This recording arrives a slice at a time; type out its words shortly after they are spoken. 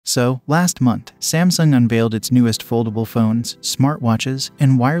So, last month, Samsung unveiled its newest foldable phones, smartwatches,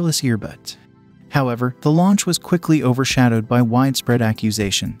 and wireless earbuds. However, the launch was quickly overshadowed by widespread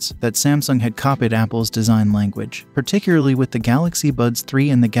accusations that Samsung had copied Apple's design language, particularly with the Galaxy Buds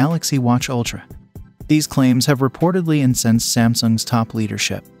 3 and the Galaxy Watch Ultra. These claims have reportedly incensed Samsung's top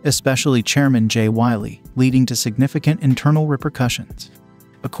leadership, especially Chairman Jay Wiley, leading to significant internal repercussions.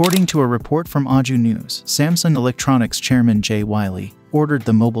 According to a report from Aju News, Samsung Electronics Chairman Jay Wiley ordered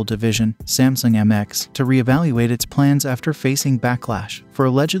the mobile division, Samsung MX, to reevaluate its plans after facing backlash for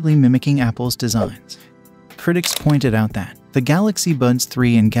allegedly mimicking Apple's designs. Critics pointed out that the Galaxy Buds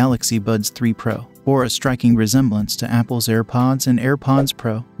 3 and Galaxy Buds 3 Pro bore a striking resemblance to Apple's AirPods and AirPods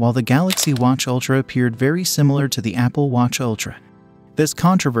Pro, while the Galaxy Watch Ultra appeared very similar to the Apple Watch Ultra. This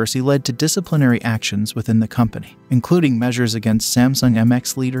controversy led to disciplinary actions within the company, including measures against Samsung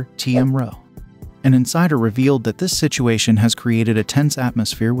MX leader T.M. Rowe. An insider revealed that this situation has created a tense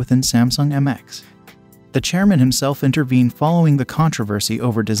atmosphere within Samsung MX. The chairman himself intervened following the controversy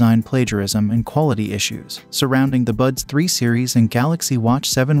over design plagiarism and quality issues surrounding the Buds 3 series and Galaxy Watch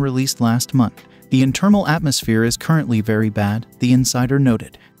 7 released last month. The internal atmosphere is currently very bad, the insider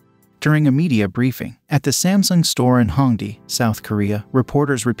noted. During a media briefing at the Samsung store in Hongdae, South Korea,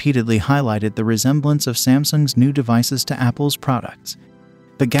 reporters repeatedly highlighted the resemblance of Samsung's new devices to Apple's products.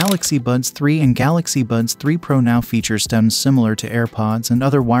 The Galaxy Buds 3 and Galaxy Buds 3 Pro now feature stems similar to AirPods and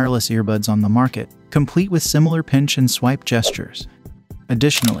other wireless earbuds on the market, complete with similar pinch and swipe gestures.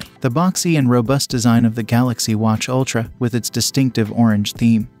 Additionally, the boxy and robust design of the Galaxy Watch Ultra, with its distinctive orange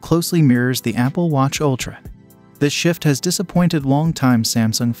theme, closely mirrors the Apple Watch Ultra. This shift has disappointed longtime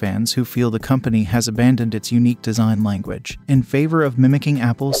Samsung fans who feel the company has abandoned its unique design language in favor of mimicking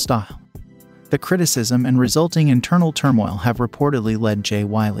Apple's style. The criticism and resulting internal turmoil have reportedly led Jay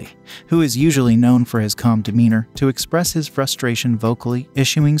Wiley, who is usually known for his calm demeanor, to express his frustration vocally,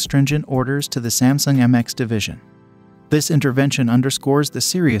 issuing stringent orders to the Samsung MX division. This intervention underscores the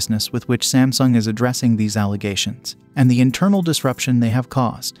seriousness with which Samsung is addressing these allegations and the internal disruption they have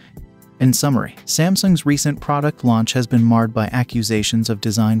caused. In summary, Samsung's recent product launch has been marred by accusations of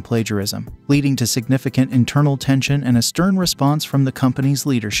design plagiarism, leading to significant internal tension and a stern response from the company's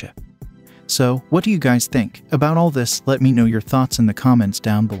leadership. So, what do you guys think about all this? Let me know your thoughts in the comments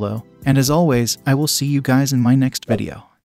down below. And as always, I will see you guys in my next video.